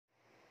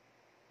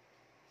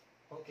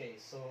Okay,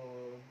 so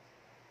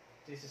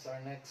this is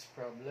our next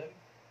problem.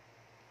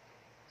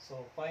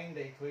 So find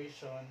the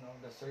equation of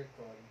the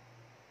circle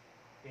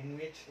in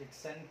which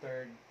it's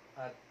centered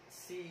at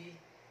C,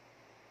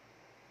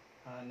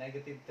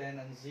 -10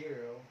 and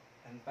 0,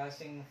 and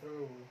passing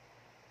through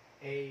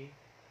A,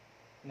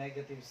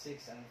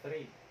 -6 and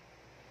 3.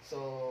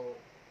 So,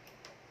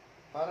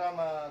 para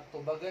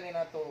matubagan ni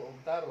nato og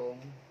tarong,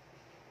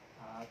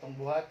 atong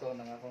buhaton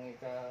ang akong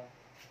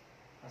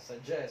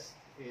suggest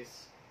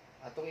is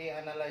atong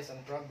i-analyze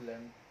ang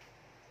problem.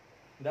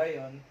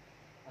 Dayon,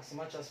 as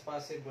much as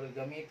possible,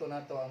 gamito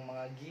nato ang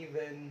mga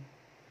given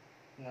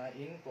nga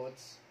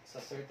inputs sa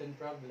certain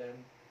problem.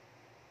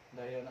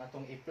 Dayon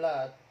atong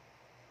i-plot,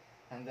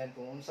 and then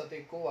kung unsa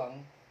to'y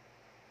kuwang,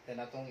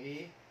 then atong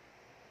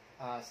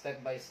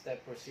step by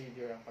step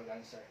procedure ang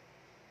pag-answer.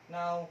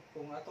 Now,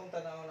 kung atong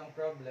tanawon ang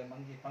problem,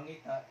 ang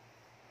gipangita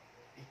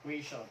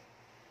equation.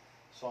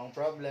 So ang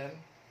problem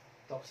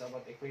talks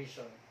about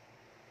equation.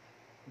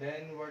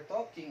 Then we're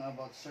talking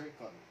about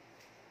circle.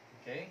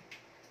 Okay?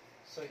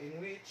 So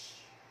in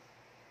which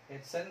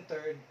it's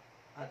centered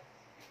at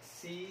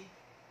C,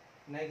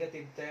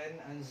 -10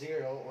 and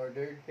 0,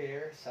 ordered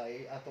pair sa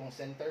atong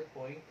center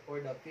point or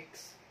the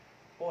fixed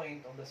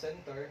point of the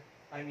center,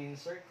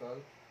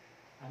 circle,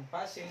 and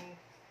passing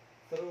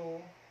through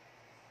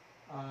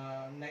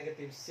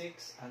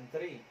 -6 and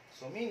 3.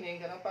 So meaning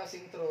kanang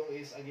passing through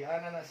is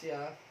agiana na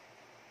siya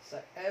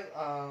sa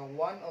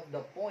one of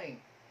the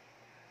points,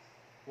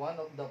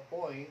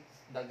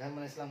 daghan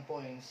man silang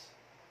points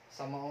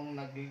sa maong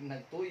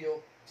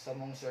nagtuyok sa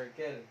mong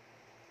circle.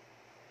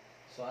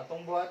 So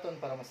atong buhaton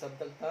para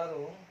masabtag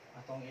tarong,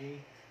 atong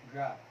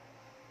i-graph.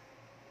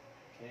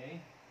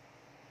 Okay?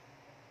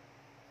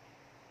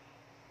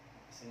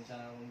 Pasensya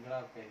na akong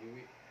graph kay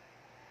Iwi.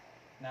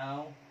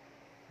 Now,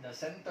 the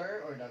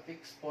center or the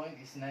fixed point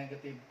is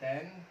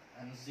 -10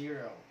 and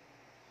 0.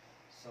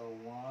 So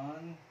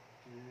 1,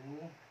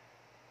 2,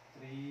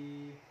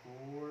 3,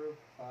 4,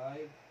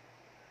 5,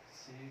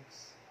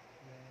 6,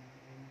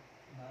 7,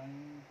 8,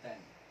 9, 10.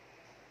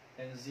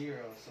 Then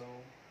 0. So,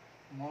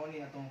 mo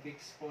ni atong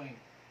fixed point.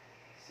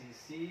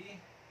 CC,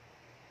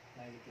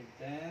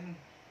 -10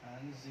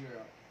 and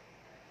 0.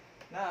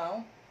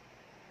 Now,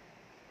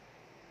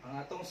 ang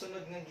atong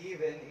sunod nga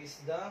given is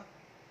the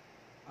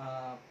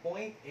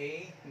point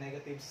A,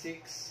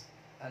 -6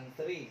 and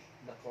 3,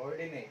 the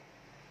coordinate.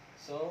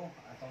 So,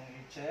 atong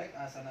i-check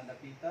asa na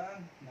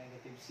dapitan,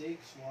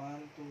 -6,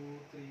 1,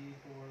 2, 3,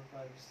 4,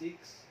 5,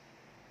 6.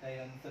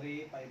 Dayon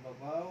 3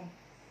 paibabaw,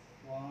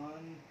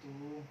 1,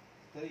 2,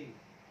 3.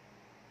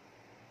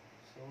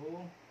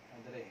 So,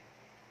 adre.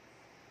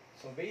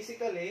 So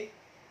basically,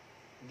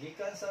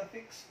 gikan sa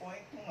fixed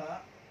point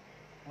nga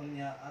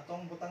unya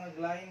atong butangag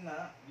line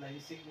na line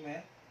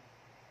segment.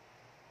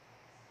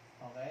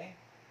 Okay?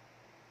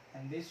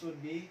 And this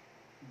would be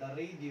the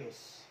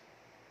radius.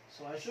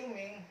 So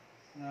assuming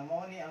nga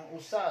mao ni ang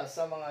usa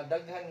sa mga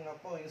daghan nga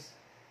points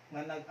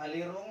nga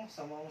nag-alirong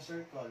sa maong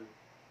circle.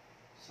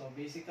 So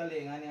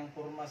basically nga ni ang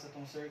porma sa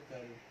tong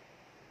circle.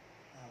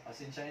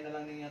 Pasensyahin na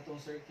lang ninyo itong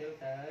circle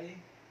kay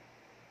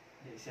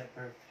di siya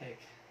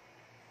perfect.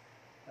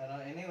 Pero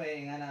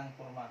anyway, nga na ang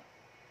forma.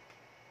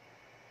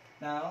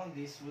 Now,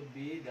 this would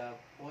be the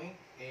point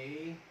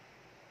A,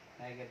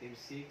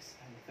 -6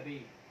 and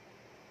 3.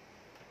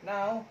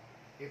 Now,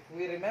 if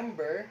we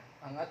remember,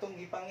 ang atong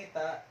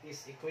gipangita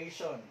is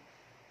equation.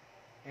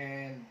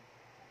 And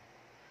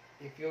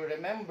if you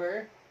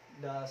remember,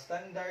 the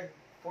standard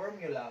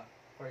formula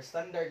or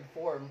standard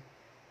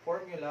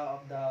formula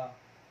of the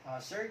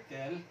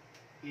circle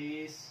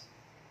is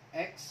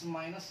x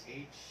minus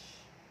h,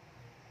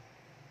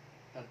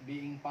 that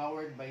being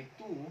powered by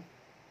 2,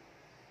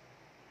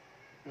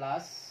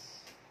 plus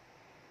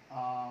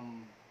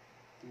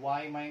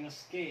y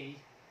minus k,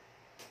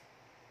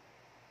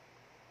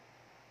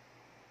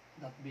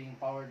 that being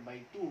powered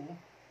by 2,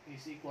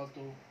 is equal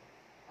to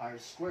r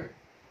squared.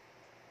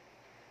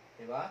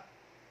 Diba?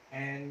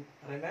 And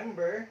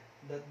remember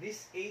that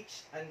this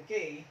h and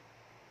k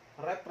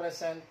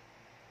represent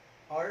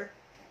our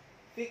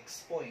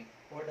fixed point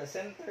or the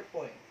center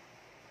point.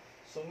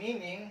 So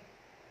meaning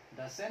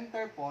the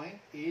center point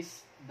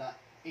is the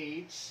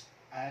h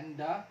and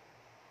the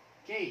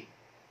k.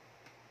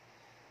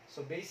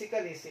 So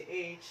basically si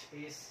h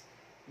is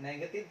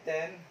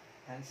 -10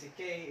 and si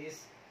k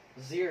is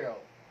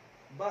 0.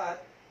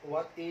 But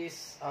what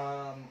is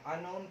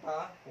unknown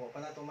pa, wa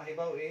pa nato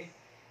mahibaw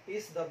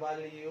is the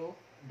value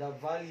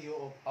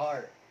of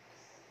r.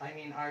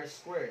 R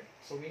squared.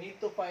 So we need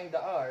to find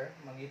the r,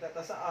 mangita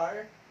ta sa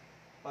r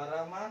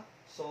para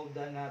ma-solve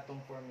na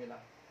natong formula.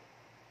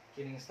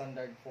 Kining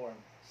standard form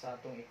sa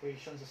atong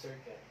equation sa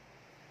circle.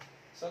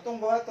 So atong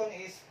buhaton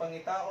is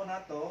pangitaon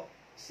nato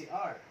si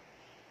r.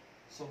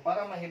 So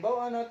para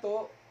mahibaw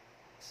nato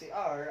si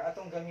r,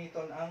 atong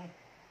gamiton ang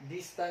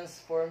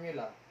distance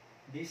formula.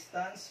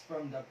 Distance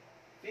from the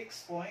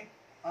fixed point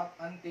up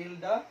until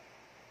the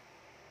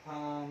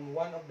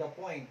one of the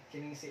point,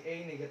 kining si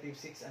A,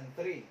 -6 and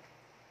 3.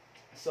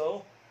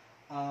 So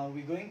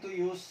we're going to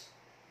use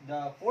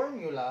the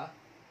formula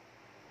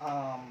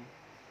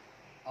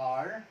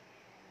R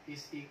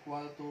is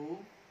equal to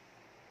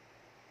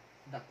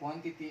the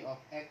quantity of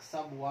x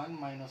sub 1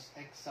 minus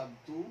x sub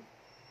 2,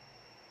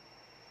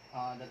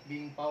 that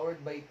being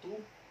powered by 2,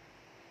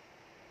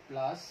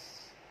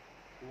 plus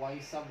y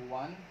sub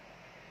 1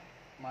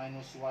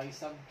 minus y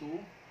sub 2,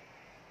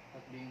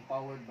 that being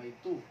powered by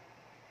 2.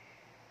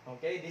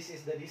 Okay, this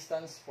is the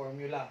distance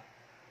formula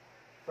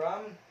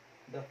from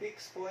the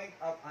fixed point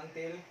up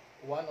until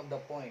one of the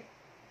point.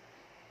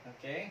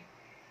 Okay?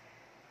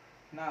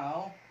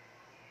 Now,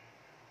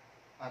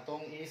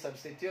 atong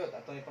i-substitute,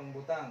 atong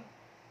ipangbutang.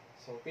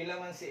 So, pila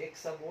man si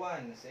x sub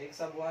 1? Si x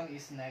sub 1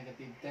 is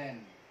negative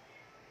 10.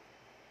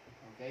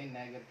 Okay,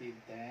 negative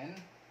 10.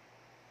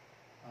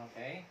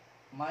 Okay.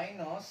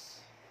 Minus,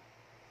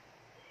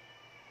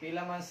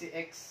 pila man si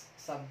x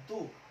sub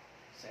 2?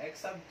 Si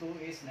x sub 2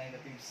 is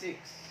negative 6.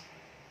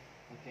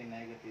 Okay,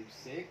 negative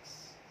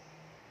 6.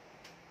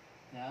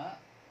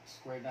 Nya,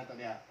 square na to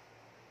diya.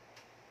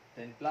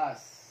 10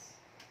 plus.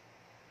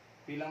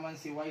 Pila man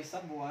si y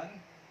sub 1?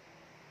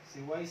 Si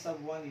y sub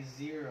 1 is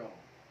 0.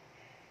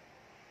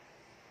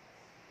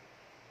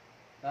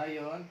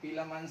 Dayon,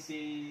 pila man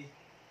si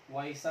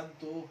y sub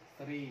 2?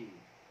 3.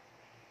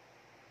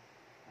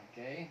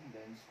 Okay,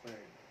 then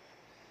squared.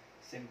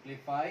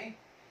 Simplify.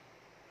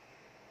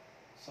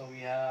 So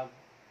we have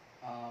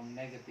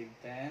negative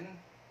 10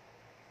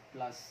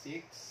 plus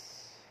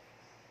 6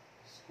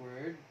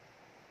 squared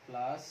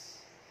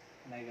plus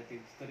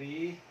negative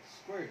 3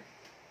 squared.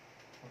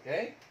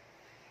 Okay?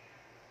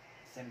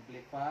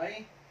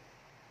 Simplify.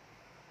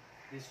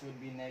 This would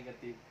be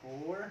negative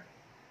 4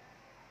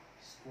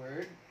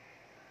 squared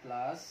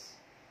plus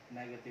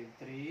negative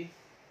 3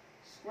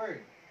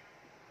 squared.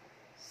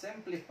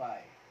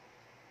 Simplify.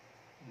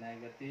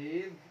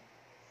 Negative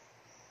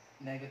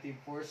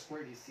 4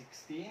 squared is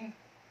 16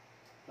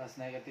 plus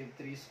negative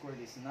 3 squared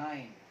is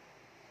 9.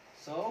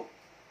 So,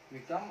 we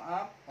come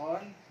up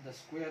on the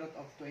square root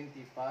of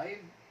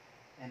 25,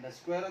 and the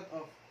square root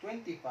of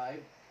 25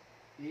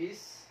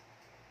 is,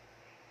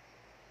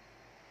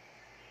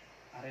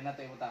 ari na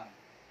tayo butang.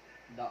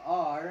 The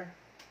R,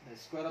 the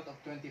square root of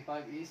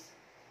 25 is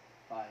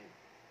 5.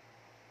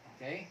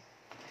 Okay?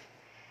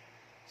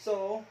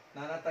 So,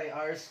 nanatay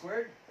R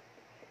squared.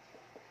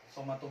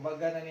 So,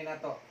 matubagan na ni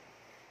nato.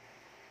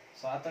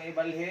 So, atong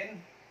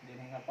ibalhin,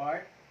 din nga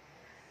part.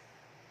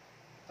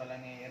 Ito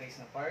lang i-erase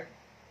na part.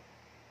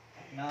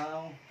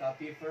 Now,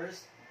 copy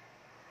first.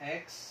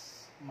 X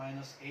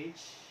minus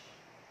H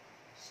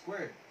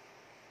squared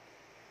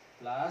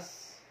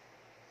plus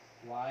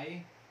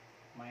Y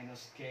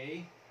minus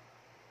K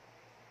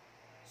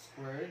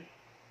squared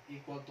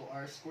equal to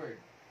R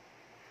squared.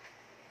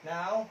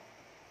 Now,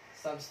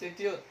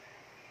 substitute.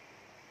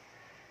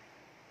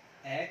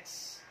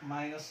 X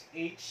minus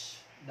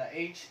H, the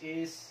H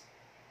is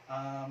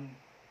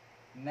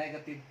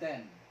negative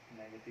 10.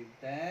 Negative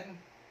 10.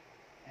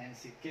 And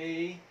si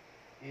K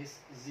is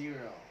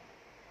 0.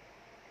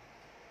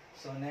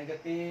 So,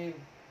 negative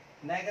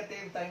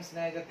times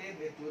negative,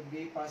 it would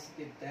be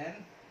positive 10.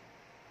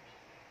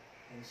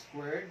 And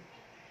squared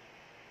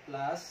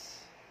plus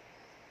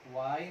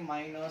Y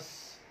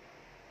minus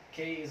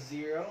K is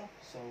 0.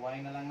 So,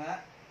 Y na lang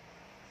nga.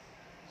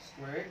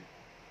 Squared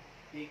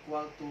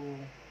equal to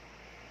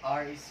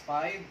R is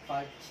 5.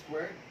 5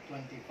 squared,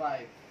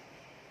 25.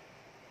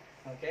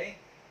 Okay?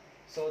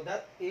 So,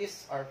 that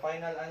is our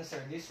final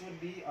answer. This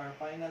would be our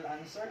final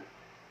answer.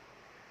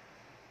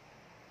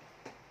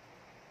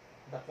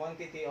 The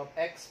quantity of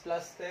x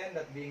plus 10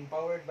 that being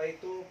powered by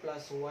 2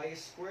 plus y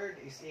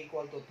squared is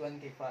equal to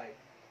 25.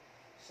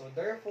 So,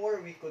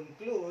 therefore, we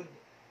conclude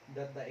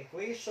that the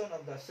equation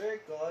of the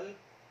circle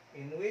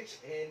in which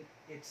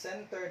it's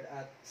centered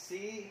at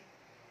C,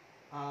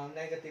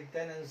 negative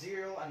 10 and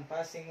 0, and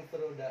passing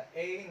through the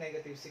A,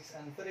 negative 6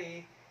 and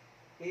 3,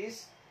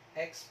 is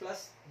x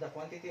plus the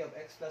quantity of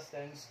x plus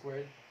 10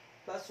 squared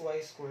plus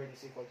y squared is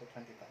equal to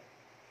 25.